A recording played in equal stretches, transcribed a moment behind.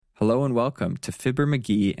Hello and welcome to Fibber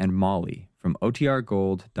McGee and Molly from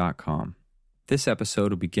OTRGold.com. This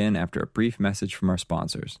episode will begin after a brief message from our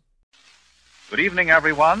sponsors. Good evening,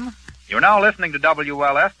 everyone. You're now listening to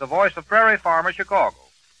WLS, the voice of Prairie Farmer, Chicago.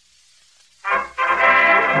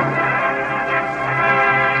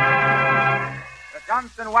 The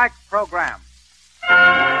Johnson Wax Program.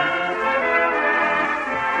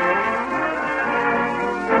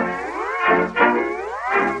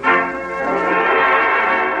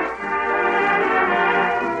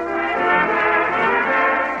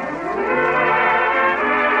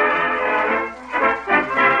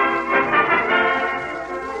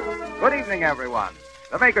 Good evening, everyone.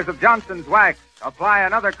 The makers of Johnson's Wax apply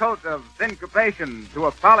another coat of syncopation to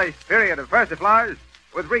a polished period of persiflage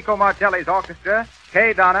with Rico Marcelli's orchestra,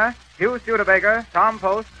 Kay Donna, Hugh Studebaker, Tom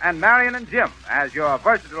Post, and Marion and Jim as your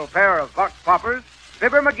versatile pair of vox poppers,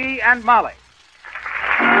 Fibber McGee and Molly.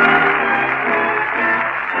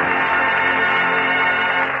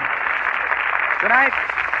 Tonight,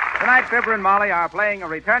 Fibber and Molly are playing a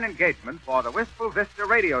return engagement for the Wistful Vista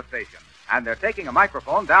radio station. And they're taking a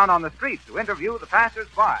microphone down on the street to interview the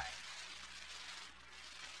passers-by.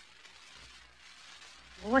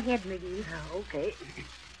 Go ahead, McGee. Okay.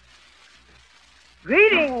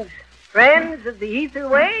 Greetings, friends of the ether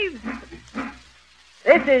waves.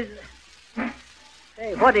 This is...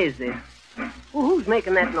 Hey, what is this? Who's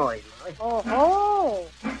making that noise, Molly? Oh,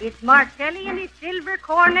 it's Marcelli and his silver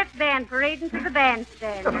cornet band parading to the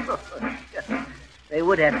bandstand. They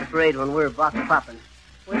would have to parade when we're box popping.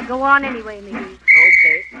 We'll go on anyway, McGee.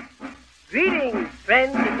 Okay. Greetings,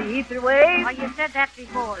 friends of the ether waves. Oh, you said that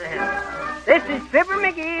before. This is Fibber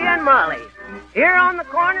McGee and Molly, here on the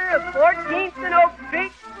corner of 14th and Oak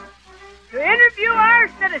Street, to interview our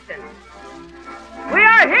citizens. We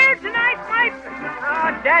are here tonight, my friends.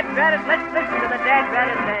 Oh, Dad Ratted, let's listen to the Dad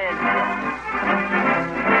Ratted band.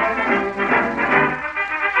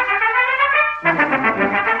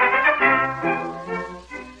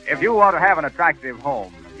 If you want to have an attractive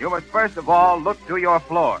home, you must first of all look to your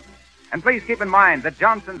floors. And please keep in mind that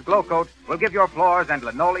Johnson's Glow Coat will give your floors and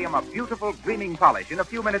linoleum a beautiful gleaming polish in a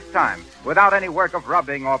few minutes' time without any work of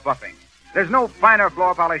rubbing or buffing. There's no finer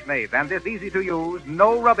floor polish made than this easy-to-use,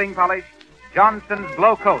 no rubbing polish, Johnson's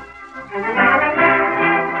Glow Coat.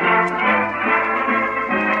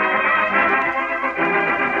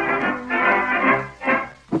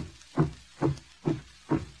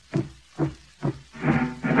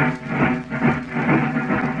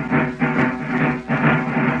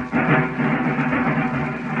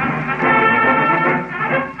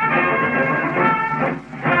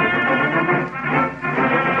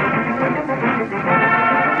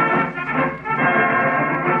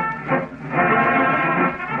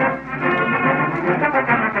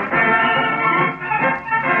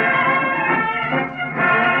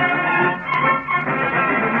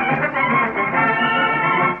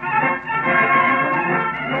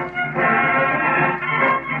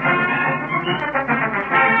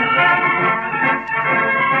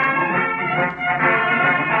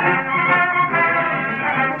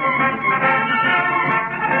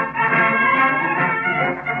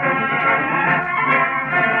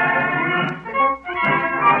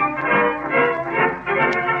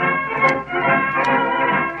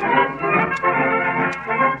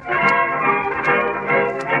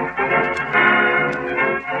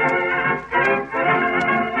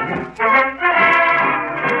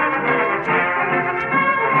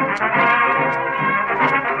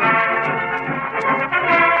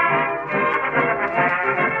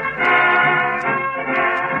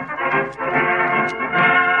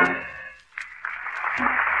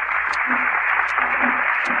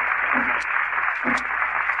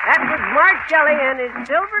 That was Marcelli and his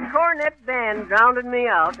silver cornet band drowning me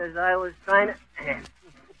out as I was trying to...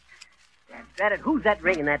 Drat it, who's that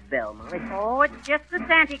ringing that bell, Molly? Oh, it's just the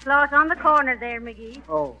Santa Claus on the corner there, McGee.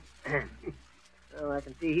 Oh. Well, I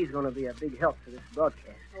can see he's going to be a big help to this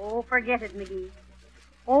broadcast. Oh, forget it, McGee.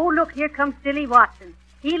 Oh, look, here comes Silly Watson.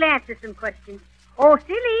 He'll answer some questions. Oh,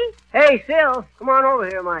 Silly. Hey, Sil, come on over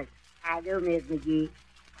here, Mike. How do, Miss McGee?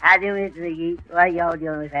 How do, Miss McGee? What y'all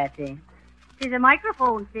doing with that thing? Tis a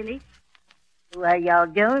microphone, Silly. What y'all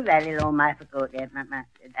doing with that little old microphone there,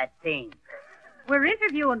 that thing? We're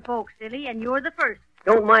interviewing folks, Silly, and you're the first.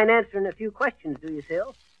 Don't mind answering a few questions, do you,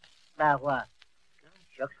 Sil? About what? Oh,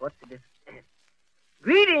 shucks, what's the difference?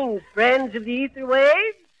 Greetings, friends of the ether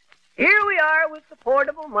waves. Here we are with the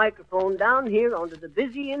portable microphone down here onto the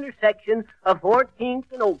busy intersection of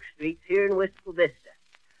 14th and Oak Streets here in Wistful Vista.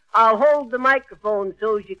 I'll hold the microphone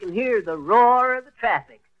so as you can hear the roar of the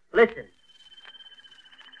traffic. Listen.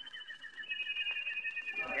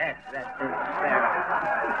 That's that thing,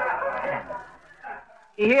 sparrow.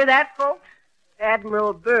 You hear that, folks?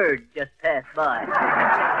 Admiral Byrd just passed by.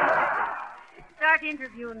 Start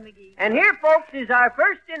interviewing, McGee. And here, folks, is our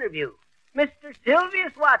first interview. Mr.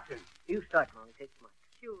 Sylvius Watson. You start, Molly. Take the mic.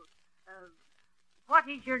 Sure. What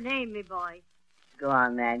is your name, me boy? Go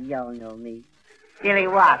on, man. You all know me. Silly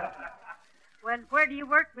Watson. Well, where do you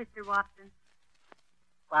work, Mr. Watson?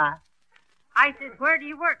 What? I says, where do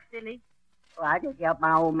you work, silly? Well, I just help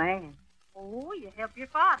my old man. Oh, you help your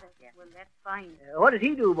father. Yeah. Well, that's fine. What does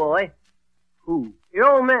he do, boy? Who? Your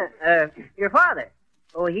old man. Your father.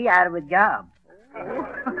 Oh, he out of a job.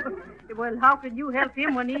 Well, how can you help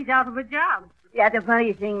him when he's out of a job? Yeah, the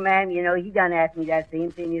funniest thing, ma'am, you know, he done asked me that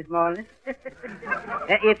same thing this morning.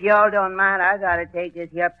 If y'all don't mind, I gotta take this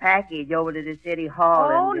here package over to the city hall.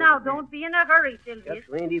 Oh, now, don't be in a hurry, Sylvius. Yes,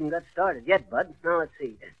 we ain't even got started yet, Bud. Now, let's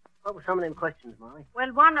see. What were some of them questions, Molly?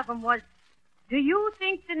 Well, one of them was, do you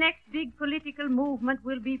think the next big political movement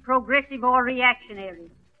will be progressive or reactionary?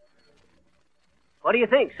 What do you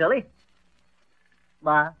think, silly?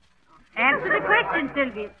 What? Answer the question,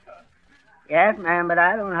 Sylvius. Yes, ma'am, but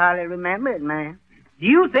I don't hardly remember it, ma'am. Do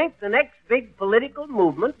you think the next big political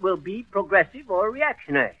movement will be progressive or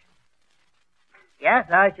reactionary? Yes,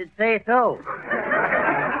 I should say so.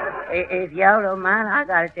 If y'all don't mind, I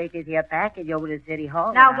gotta take this here package over to City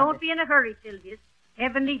Hall. Now, don't be in a hurry, Sylvius.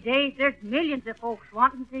 Heavenly days, there's millions of folks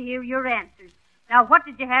wanting to hear your answers. Now, what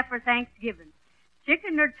did you have for Thanksgiving?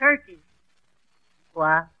 Chicken or turkey?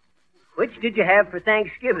 What? Which did you have for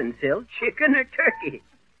Thanksgiving, Sil? Chicken or turkey?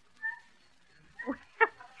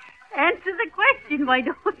 Answer the question, why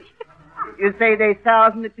don't you? You say there's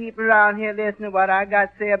thousands of people around here listening to what I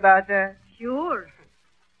got to say about that? Sure.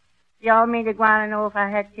 Y'all mean to go on and know if I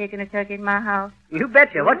had chicken or turkey in my house? You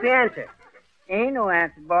betcha. What's the answer? Ain't no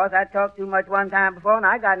answer, boss. I talked too much one time before, and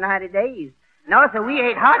I got 90 days. No, sir, we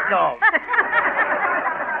ate hot dogs.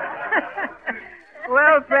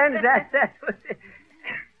 Well, friends, that's what it...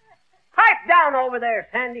 Pipe down over there,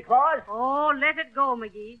 Sandy Claus. Oh, let it go,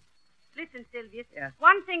 McGee. Listen, Sylvius. Yeah.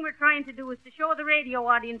 One thing we're trying to do is to show the radio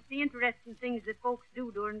audience the interesting things that folks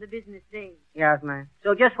do during the business day. Yes, ma'am.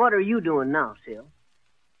 So just what are you doing now, Sil?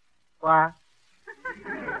 What?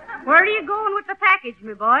 Where are you going with the package,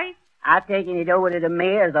 my boy? I'm taking it over to the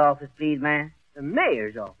mayor's office, please, ma'am. The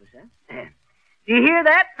mayor's office, huh? Do you hear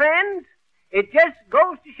that, friends? It just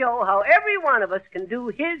goes to show how every one of us can do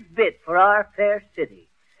his bit for our fair city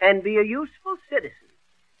and be a useful citizen.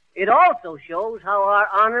 It also shows how our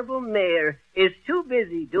honorable mayor is too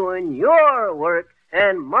busy doing your work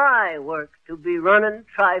and my work to be running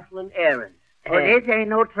trifling errands. Well, this ain't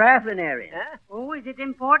no trifling area. Huh? Oh, is it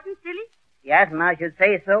important, silly? Yes, ma'am, I should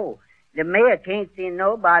say so. The mayor can't see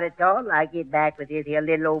nobody at all like it back with his here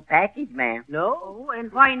little old package, ma'am. No? Oh,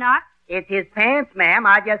 and why not? It's his pants, ma'am.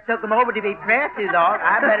 I just took them over to be pressed, is all.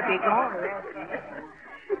 I better be going.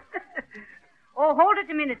 Oh, hold it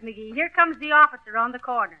a minute, McGee. Here comes the officer on the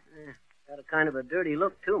corner. Got a kind of a dirty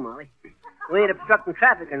look, too, Molly. We ain't obstructing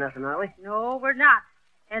traffic or nothing, are we? No, we're not.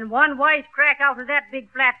 And one wise crack out of that big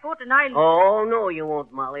flat foot, and I'll... Oh, no, you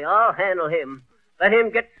won't, Molly. I'll handle him. Let him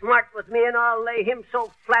get smart with me, and I'll lay him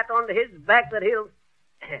so flat onto his back that he'll...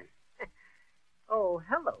 Oh,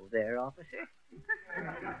 hello there, officer.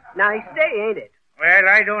 Nice day, ain't it? Well,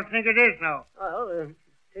 I don't think it is now. Well,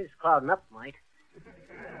 it is clouding up, mate.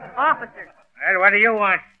 Officer, Well, what do you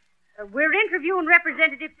want? we're interviewing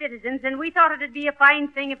representative citizens, and we thought it'd be a fine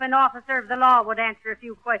thing if an officer of the law would answer a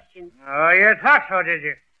few questions. Oh, you thought so, did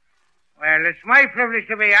you? Well, it's my privilege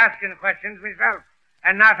to be asking questions myself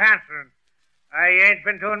and not answering. I ain't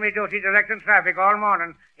been doing me duty directing traffic all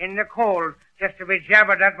morning in the cold just to be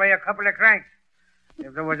jabbered at by a couple of cranks.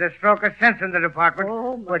 If there was a stroke of sense in the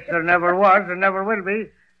department, which there never was and never will be,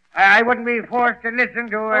 I wouldn't be forced to listen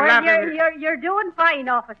to a laughing... You're doing fine,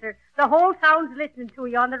 officer. The whole town's listening to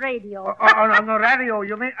you on the radio. On the radio,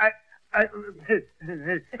 you mean? This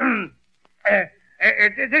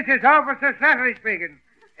is Officer Slattery speaking.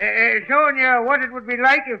 Showing you what it would be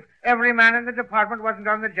like if every man in the department wasn't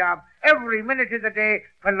on the job. Every minute of the day,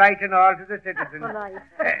 polite and all to the citizens. Polite.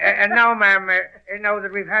 And now, ma'am, now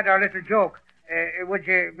that we've had our little joke, would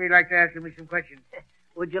you be like to ask me some questions?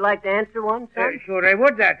 Would you like to answer one, sir? Sure, I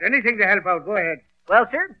would that. Anything to help out. Go ahead. Well,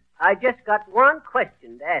 sir, I just got one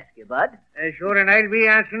question to ask you, Bud. Sure, and I'll be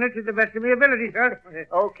answering it to the best of my ability, sir.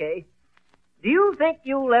 Okay. Do you think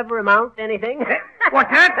you'll ever amount to anything?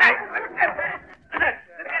 What's that?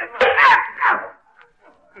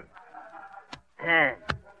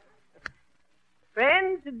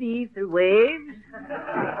 Friends of the ether waves,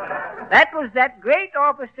 that was that great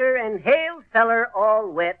officer and hail feller all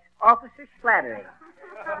wet, Officer Slattery.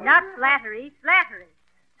 Not Slattery, Slattery.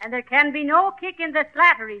 And there can be no kick in the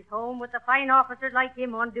Slattery's home with a fine officer like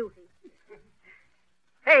him on duty.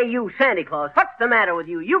 Hey, you Santa Claus, what's the matter with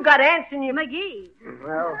you? You got ants in your... McGee.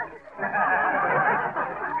 Well...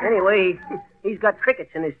 Anyway, he's got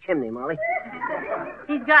crickets in his chimney, Molly.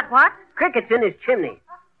 He's got what? Crickets in his chimney.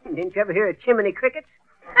 Didn't you ever hear of chimney crickets?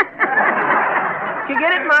 Did you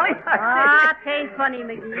get it, Molly? Ah, tain't funny,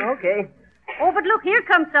 McGee. Okay. Oh, but look, here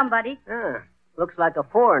comes somebody. Ah, looks like a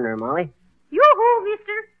foreigner, Molly. Yoo-hoo,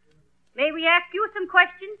 mister. May we ask you some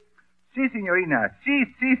questions? Si, signorina. Si.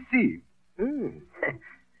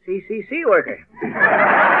 CCC worker.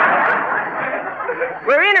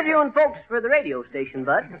 We're interviewing folks for the radio station,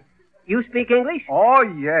 Bud. You speak English? Oh,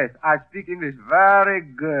 yes. I speak English very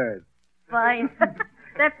good. Fine.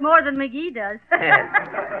 That's more than McGee does.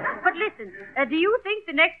 But listen, do you think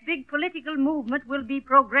the next big political movement will be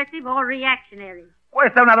progressive or reactionary?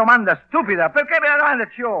 Questa è una domanda stupida. Perché me la domanda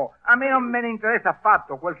ciò? A me non me ne interessa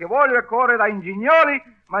affatto. Quel che voglio è correre da ingegneri,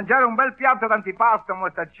 mangiare un bel piatto d'antipasto,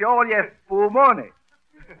 mostaccioli e spumone.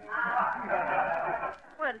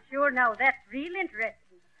 Well, sure, now, that's real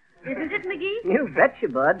interesting. Isn't it, McGee? You betcha,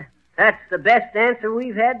 Bud. That's the best answer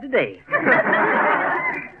we've had today.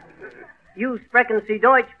 You sprechen Sie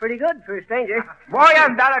Deutsch pretty good for a stranger. Vuoi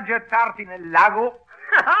andare a gettarti nel lago?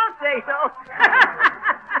 I'll say so.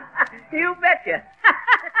 You betcha.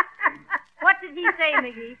 What did he say,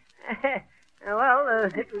 McGee? It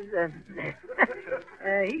was,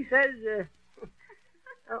 he says,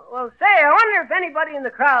 well, say, I wonder if anybody in the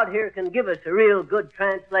crowd here can give us a real good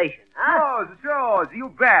translation, huh? Sure, you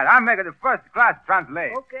bet. I'm making the first-class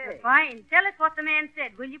translation. Okay. Fine. Tell us what the man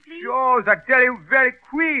said, will you please? Sure, I tell you very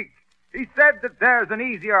quick. He said that there's an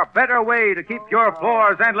easier, better way to keep your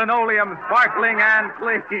floors and linoleum sparkling and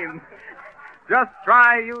clean. Just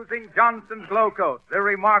try using Johnson's Glow Coat, the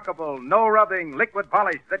remarkable, no-rubbing liquid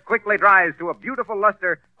polish that quickly dries to a beautiful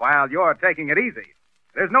luster while you're taking it easy.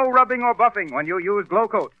 There's no rubbing or buffing when you use Glow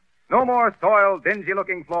Coat. No more soiled,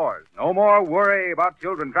 dingy-looking floors. No more worry about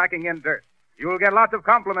children tracking in dirt. You'll get lots of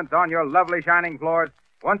compliments on your lovely shining floors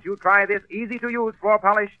once you try this easy-to-use floor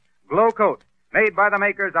polish, Glow Coat, made by the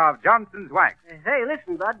makers of Johnson's Wax. Hey,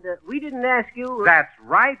 listen, Bud, we didn't ask you... That's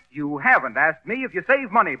right. You haven't asked me if you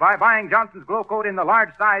save money by buying Johnson's Glow Coat in the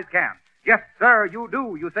large size can. Yes, sir, you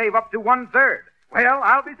do. You save up to 1/3. Well,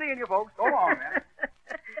 I'll be seeing you folks. So long, man.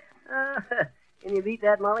 Can you beat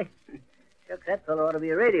that, Molly? Shucks, that fellow ought to be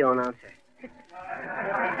a radio announcer.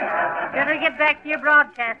 Better get back to your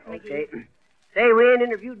broadcast, McGee. Okay. Say, we ain't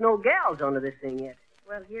interviewed no gals onto this thing yet.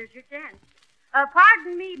 Well, here's your chance.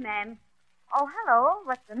 Pardon me, ma'am. Oh, hello.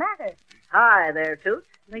 What's the matter? Hi there, Toots.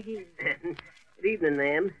 McGee. Good evening,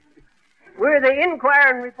 ma'am. We're the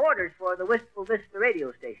inquiring reporters for the Wistful Vista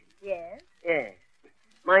radio station. Yes? Yes.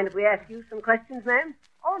 Mind if we ask you some questions, ma'am?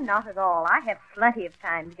 Oh, not at all. I have plenty of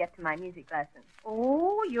time to get to my music lesson.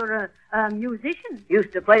 Oh, you're a musician.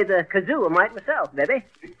 Used to play the kazoo, myself, baby.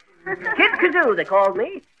 Kid Kazoo, they called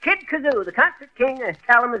me. Kid Kazoo, the concert king of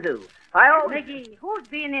Kalamazoo. McGee, who's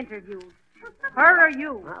being interviewed? Her or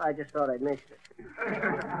you? Well, I just thought I'd mention it.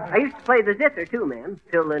 I used to play the zither, too, ma'am,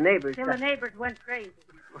 till the neighbors... Till the neighbors went crazy.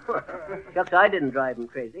 Shucks, I didn't drive them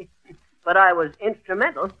crazy. But I was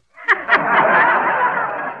instrumental.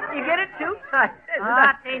 You get it, too?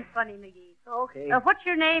 That ain't funny, McGee. Okay. What's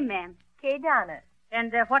your name, ma'am? Kay Donna.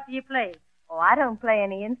 And what do you play? Oh, I don't play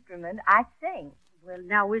any instrument. I sing. Well,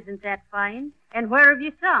 now, isn't that fine? And where have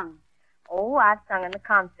you sung? Oh, I've sung on the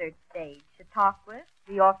concert stage, Chautauqua,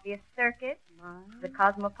 the Orpheus Circuit, the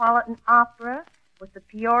Cosmopolitan Opera, with the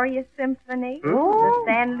Peoria Symphony, the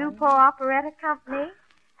San Lupo Operetta Company,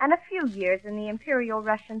 and a few years in the Imperial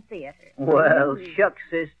Russian Theater. Well, shucks,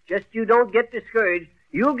 sis. Just you don't get discouraged.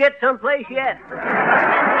 You'll get someplace yet.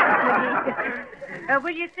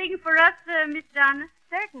 Will you sing for us, Miss Donna?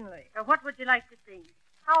 Certainly. What would you like to sing?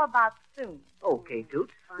 How about Soon? Okay,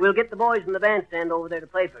 Toots. We'll get the boys in the bandstand over there to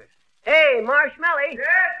play first. Hey, Marshmallow. Yes?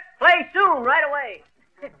 Play Soon right away.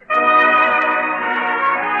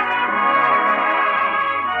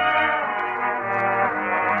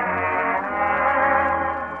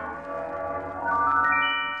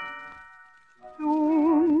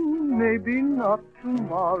 Soon, maybe not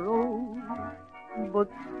tomorrow, but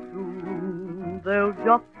soon there'll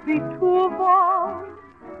just be two of us.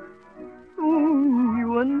 Soon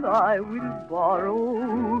you and I will borrow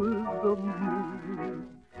the moon,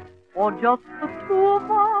 or just the two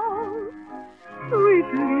of us.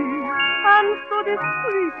 Sweetly and so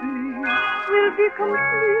discreetly we'll be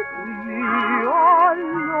completely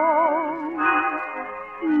alone.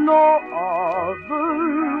 No other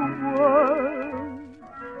world,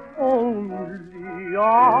 only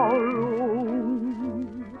our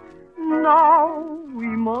own. Now we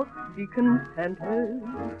must contented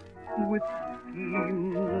with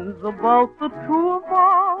schemes about the two of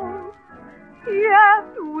us.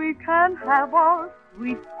 Yet we can have our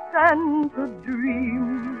sweet scented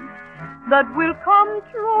dreams that will come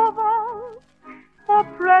true of us. For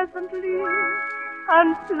presently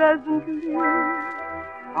and pleasantly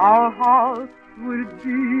our hearts will be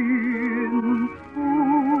in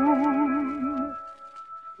tune.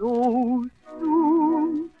 So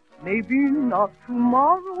soon, maybe not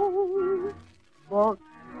tomorrow, but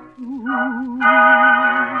soon.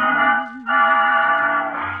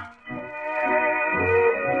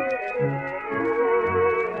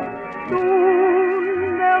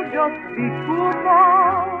 Soon there'll just be two of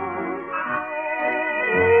us.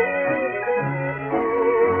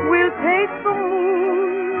 We'll take the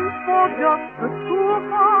moon for just the two of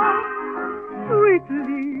us.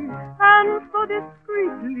 Sweetly and so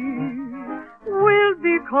discreetly we'll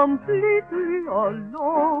be completely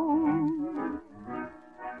alone.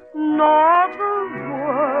 Not a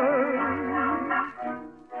word,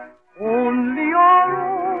 only our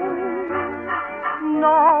own.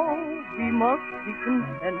 Now we must be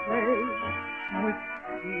contented with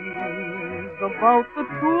schemes about the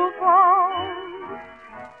two of us.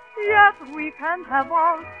 Yet we can have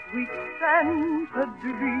our sweet scented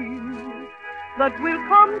dreams that will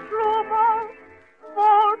come true of us.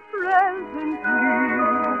 For presently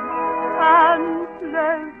and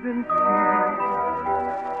pleasantly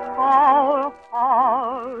our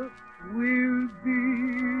hearts will be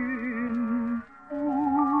in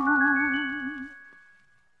tune.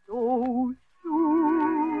 So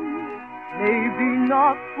soon, maybe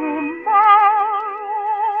not tomorrow,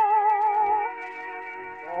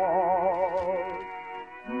 but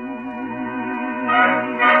soon.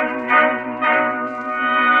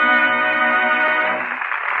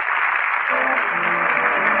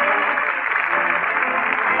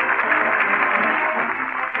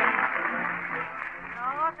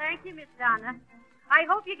 Thank you, Miss Donna. I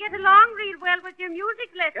hope you get along real well with your music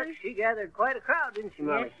lessons. She gathered quite a crowd, didn't she,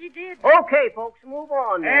 Molly? Yes, she did. Okay, folks, move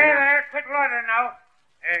on. Hey there, quit loitering now.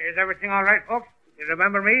 Is everything all right, folks? You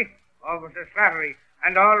remember me? Officer Slattery.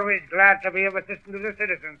 And always glad to be of assistance to the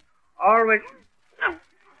citizens. Always...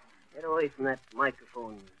 Get away from that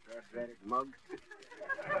microphone, you red-threaded mug.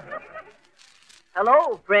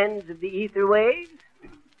 Hello, friends of the ether waves.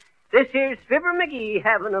 This here's Fibber McGee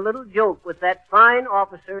having a little joke with that fine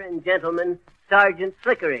officer and gentleman, Sergeant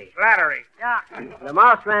Slickery. Slattery. Yeah. The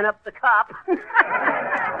mouse ran up the cop.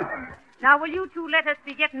 Now, will you two let us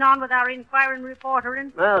be getting on with our inquiring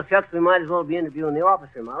reportering? Well, shucks, we might as well be interviewing the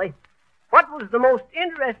officer, Molly. What was the most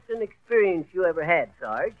interesting experience you ever had,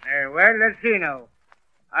 Sarge? Well, let's see now.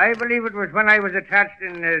 I believe it was when I was attached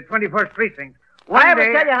in 21st Precinct. I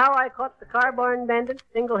ever tell you how I caught the Carborn bandit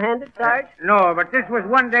single-handed, Sarge? No, but this was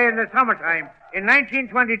one day in the summertime, in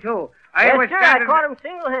 1922. I caught him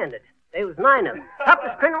single-handed. There was 9 of them.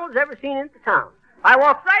 Toughest criminals ever seen in the town. I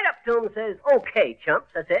walked right up to them and says, "Okay,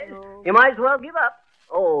 chumps," I says. "You might as well give up."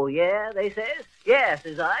 "Oh, yeah," they says. "Yeah,"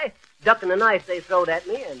 says I, ducking the knife they throwed at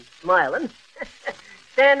me and smiling.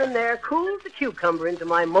 Standing there, cool as a cucumber into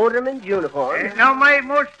my motorman's uniform. Now, my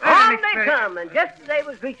most... On they come, and just as they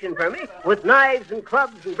was reaching for me, with knives and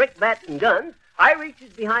clubs and brickbats and guns, I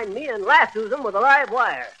reaches behind me and lassos them with a live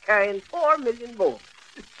wire, carrying 4 million bolts.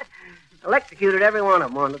 Electrocuted every one of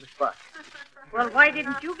them onto the spot. Well, why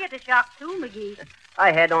didn't you get a shock too, McGee?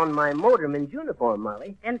 I had on my motorman's uniform,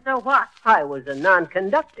 Molly. And so what? I was a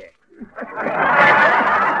non-conductor.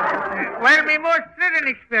 Well, my most thrilling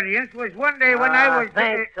experience was one day when I was...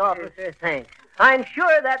 Thanks, officer, thanks. I'm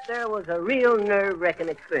sure that there was a real nerve-wrecking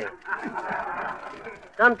experience.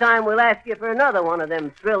 Sometime we'll ask you for another one of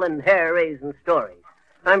them thrilling, hair-raising stories.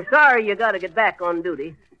 I'm sorry you got to get back on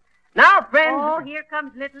duty. Now, friends... Oh, here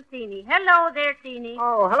comes little Teeny. Hello there, Teeny.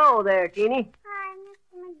 Oh, hello there, Teeny. Hi,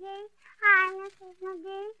 Mr. McGee. Hi, Mrs.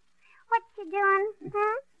 McGee. What you doing,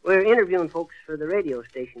 huh? We're interviewing folks for the radio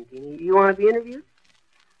station, Teeny. You want to be interviewed?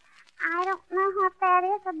 I don't know what that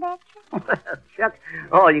is, I bet you. Well, shucks.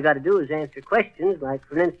 All you got to do is answer questions, like,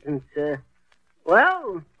 for instance,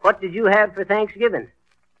 well, what did you have for Thanksgiving?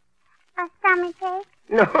 A stomach ache?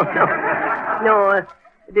 No,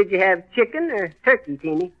 did you have chicken or turkey,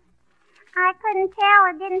 Teeny? I couldn't tell.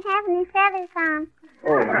 It didn't have any feathers on.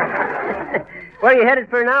 Oh. Where are you headed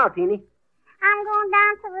for now, Teeny? I'm going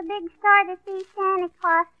down to the big store to see Santa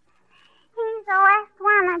Claus. He's the last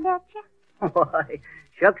one, I bet you. Why,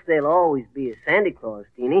 shucks, there'll always be a Santa Claus,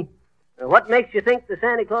 Teeny. What makes you think the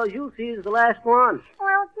Santa Claus you'll see is the last one?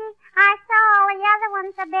 Well, gee, I saw all the the other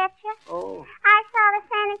ones, I bet you. Oh. I saw the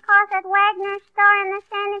Santa Claus at Wagner's store and the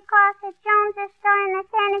Santa Claus at Jones's store and the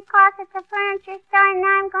Santa Claus at the furniture store, and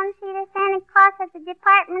now I'm going to see the Santa Claus at the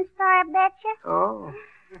department store, I bet you. Oh.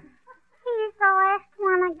 He's the last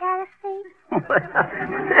one I gotta see.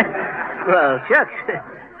 Well, shucks.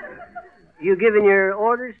 You giving your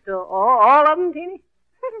orders to all of them, Teeny?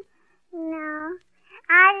 No,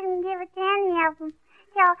 I didn't give it to any of them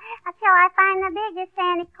till I find the biggest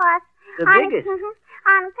Santa Claus. The biggest?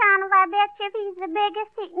 On account of, I bet you, if he's the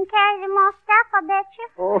biggest, he can carry the most stuff, I bet you.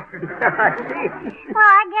 Oh, I see. Well,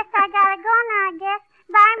 I guess I gotta go now, I guess.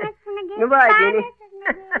 Bye, Mr. McGee. Goodbye, Bye, Teeny. Mrs.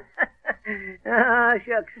 McGee. Ah,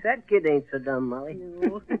 shucks, that kid ain't so dumb, Molly.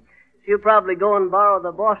 No. She'll probably go and borrow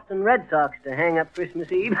the Boston Red Sox to hang up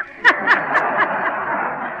Christmas Eve. Oh,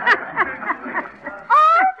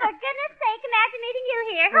 for goodness sake, imagine meeting you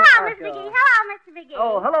here. Hello, Miss McGee. Hello, Mr. McGee.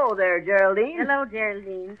 Oh, hello there, Geraldine. Hello,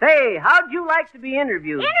 Geraldine. Say, how'd you like to be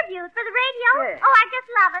interviewed? Interviews for the radio? Yeah. Oh, I just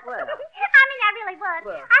love it. Well. I really would.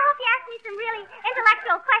 Well. I hope you ask me some really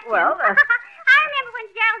intellectual questions. Well, I remember when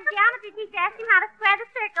Gerald's geometry teacher asked him how to square the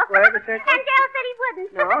circle. Square the circle? And Gerald said he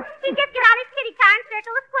wouldn't. No? He'd just get out his kitty car and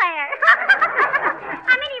circle the square.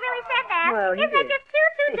 I mean, he really said that. Well, he Isn't it did. just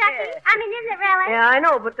too ducky? Yeah. I mean, isn't it really? Yeah, I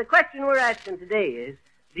know, but the question we're asking today is,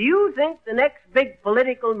 do you think the next big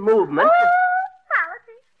political movement...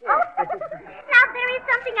 Policy. Oh, now there is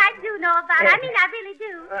something I do know about. I mean, I really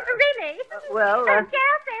do. Really. well,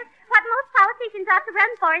 Gerald says what most politicians ought to run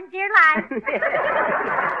for is dear life.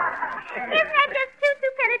 Isn't that just too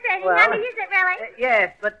penetrating? Well, I mean, is it really?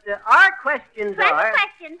 yes, but our questions 20 are...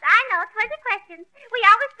 questions. I know, 20 questions. We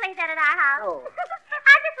always play that at our house. Oh.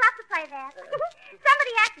 I just love to play that.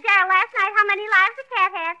 Somebody asked Gerald last night how many lives a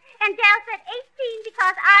cat had, and Gerald said 18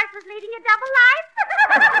 because ours was leading a double life.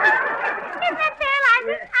 Isn't that fair,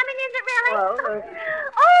 Liza? I mean, is it really? Well,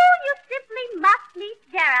 oh, you simply must meet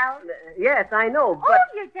Gerald. yes, I know, but... Oh,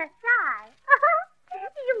 you're just shy.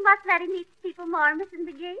 You must let him meet people more, Mrs.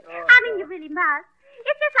 McGee. Oh. I mean, you really must.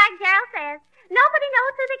 It's just like Gerald says. Nobody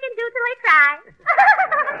knows who they can do till they try.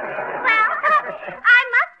 Well, I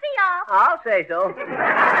must be off. I'll say so.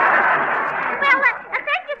 Well,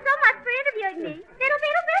 thank you so much for interviewing me. Diddle,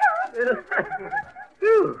 diddle, diddle.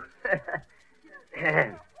 Phew.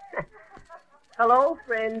 Hello,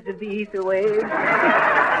 friends of the ether waves.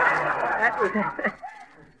 That was...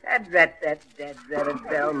 That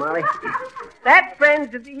bell, Molly. That,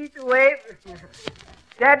 friends of the ether wave.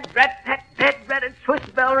 That dreaded Swiss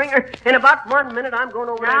bell ringer. In about 1 minute, I'm going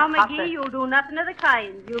over Now, there and pop McGee, that- you'll do nothing of the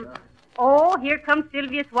kind. Oh, here comes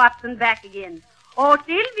Sylvius Watson back again. Oh,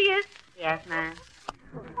 Sylvius. Yes, ma'am.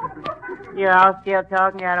 You all still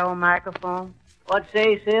talking at that old microphone? What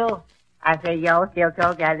say, Sil? I say y'all still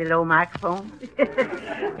talking at that old microphone?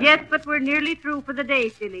 Yes, but we're nearly through for the day,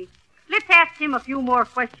 silly. Let's ask him a few more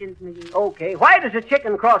questions, McGee. Okay. Why does a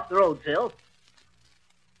chicken cross the road, Sil?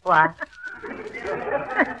 What?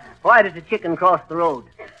 Why does a chicken cross the road?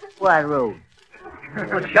 What road?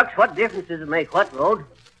 Well, shucks, what difference does it make? What road?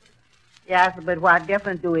 Yes, but what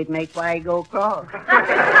difference do it make why you go across?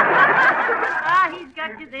 Ah, he's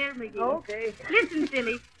got you there, McGee. Okay. Listen,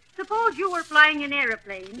 silly. Suppose you were flying an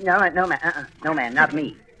airplane. No, ma'am. No, ma'am, not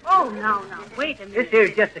me. Oh, no. Wait a minute. This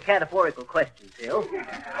here's just a categorical question, Sil.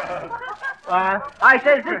 What? I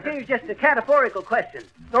says this here's just a categorical question.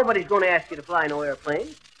 Nobody's going to ask you to fly no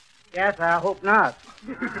airplane. Yes, I hope not.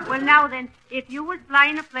 Well, now then, if you was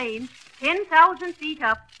flying a plane 10,000 feet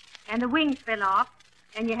up and the wings fell off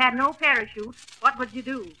and you had no parachute, what would you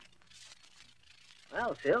do?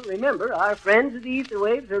 Well, Sil, remember, our friends of the ether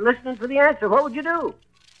waves are listening for the answer. What would you do?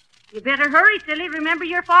 You better hurry, silly. Remember,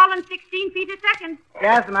 you're falling 16 feet a second.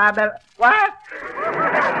 Yes, ma'am, I better... What?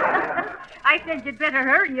 I said you'd better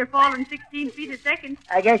hurry. You're falling 16 feet a second.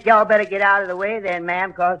 I guess y'all better get out of the way then,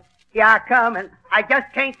 ma'am, because here I come and I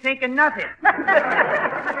just can't think of nothing.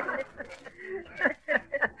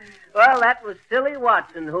 Well, that was Silly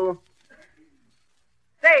Watson who...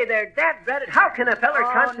 Say there, dad-dreaded, how can a feller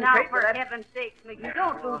Oh, concentrate now, for with that... heaven's sakes, McGee,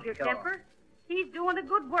 don't lose your sure. temper. He's doing a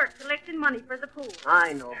good work collecting money for the pool.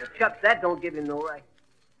 I know, but shucks, that don't give him no right.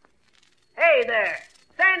 Hey there,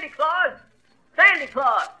 Sandy Claus! Sandy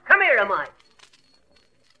Claus, come here a mite.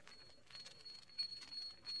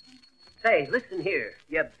 Say, listen here,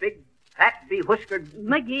 you big, fat, bewhiskered...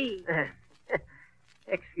 McGee.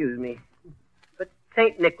 Excuse me, but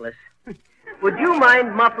St. Nicholas, would you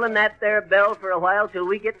mind muffling that there bell for a while till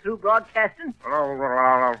we get through broadcasting?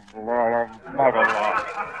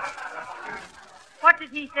 What did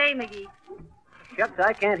he say, McGee? Shucks,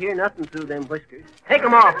 I can't hear nothing through them whiskers. Take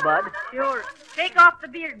 'em off, Bud. Sure. Take off the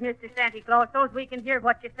beard, Mr. Santa Claus, so we can hear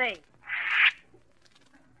what you say.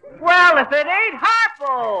 Well, if it ain't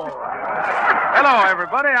Harpo! Hello,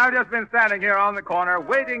 everybody. I've just been standing here on the corner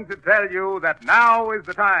waiting to tell you that now is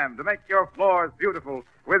the time to make your floors beautiful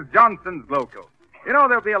with Johnson's Glow Coat. You know,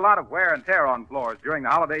 there'll be a lot of wear and tear on floors during the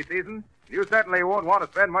holiday season. You certainly won't want to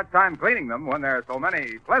spend much time cleaning them when there are so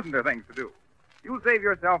many pleasanter things to do. You'll save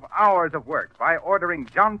yourself hours of work by ordering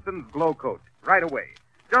Johnson's Glow Coat right away.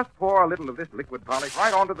 Just pour a little of this liquid polish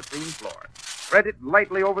right onto the clean floor. Spread it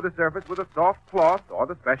lightly over the surface with a soft cloth or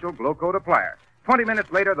the special Glow Coat applier. 20 minutes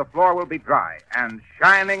later, the floor will be dry and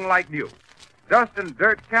shining like new. Dust and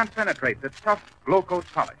dirt can't penetrate the tough Glow Coat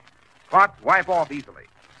polish. Spots wipe off easily.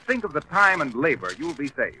 Think of the time and labor you'll be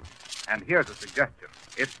saved. And here's a suggestion.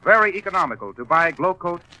 It's very economical to buy Glow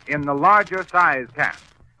Coat in the larger size can.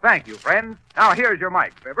 Thank you, friends. Now, here's your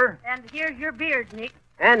mic, Fibber. And here's your beard, Nick.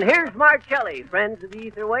 And here's Marcelli, friends of the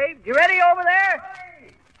Ether Waves. You ready over there?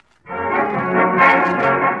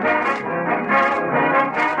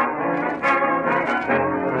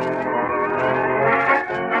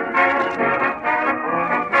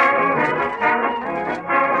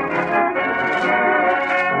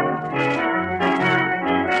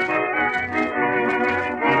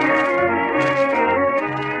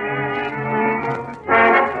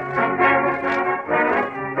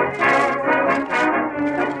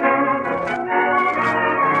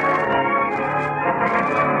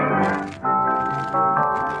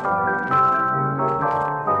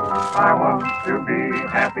 I want to be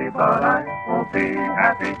happy, but I won't be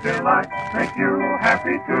happy till I make you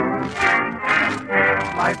happy too.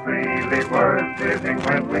 My 3 leaf words living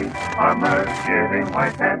when we are mirth giving my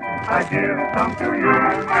pen, I give some to you.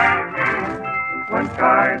 When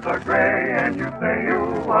skies are gray and you say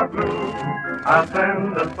you are blue, I'll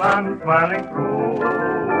send the sun smiling through.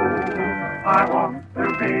 I want to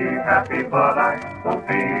be happy, but I won't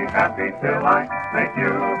be happy till I make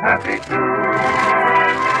you happy too.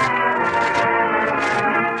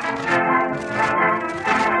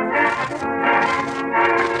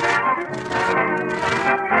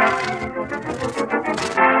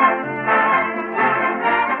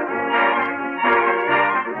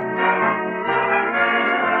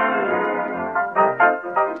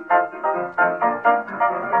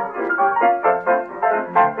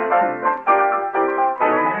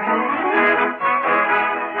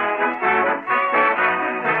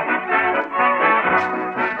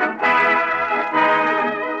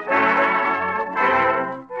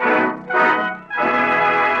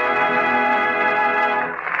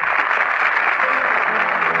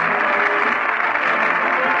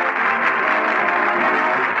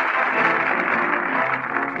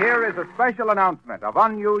 Here is a special announcement of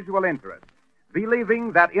unusual interest.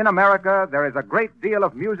 Believing that in America there is a great deal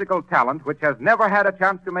of musical talent which has never had a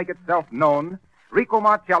chance to make itself known, Rico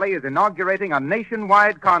Marcelli is inaugurating a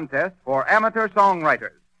nationwide contest for amateur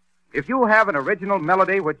songwriters. If you have an original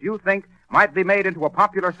melody which you think might be made into a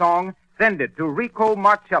popular song, send it to Rico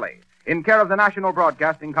Marcelli, in care of the National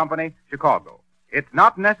Broadcasting Company, Chicago. It's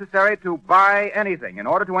not necessary to buy anything in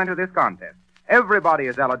order to enter this contest. Everybody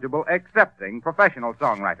is eligible, excepting professional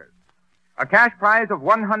songwriters. A cash prize of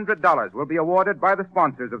 $100 will be awarded by the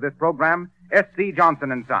sponsors of this program, S.C.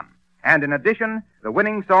 Johnson & Son. And in addition, the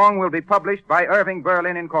winning song will be published by Irving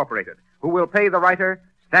Berlin Incorporated, who will pay the writer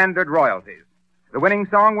standard royalties. The winning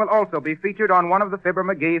song will also be featured on one of the Fibber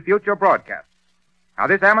McGee future broadcasts. Now,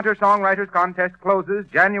 this amateur songwriters contest closes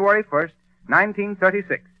January 1st,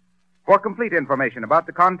 1936. For complete information about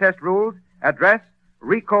the contest rules, address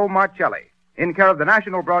Rico Marcelli, in care of the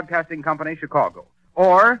National Broadcasting Company, Chicago.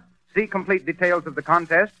 Or see complete details of the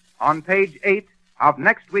contest on page 8 of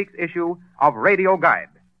next week's issue of Radio Guide.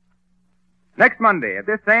 Next Monday at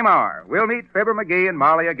this same hour, we'll meet Fibber McGee and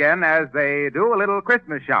Molly again as they do a little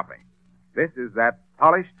Christmas shopping. This is that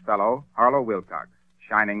polished fellow, Harlow Wilcox,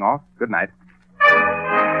 shining off. Good night.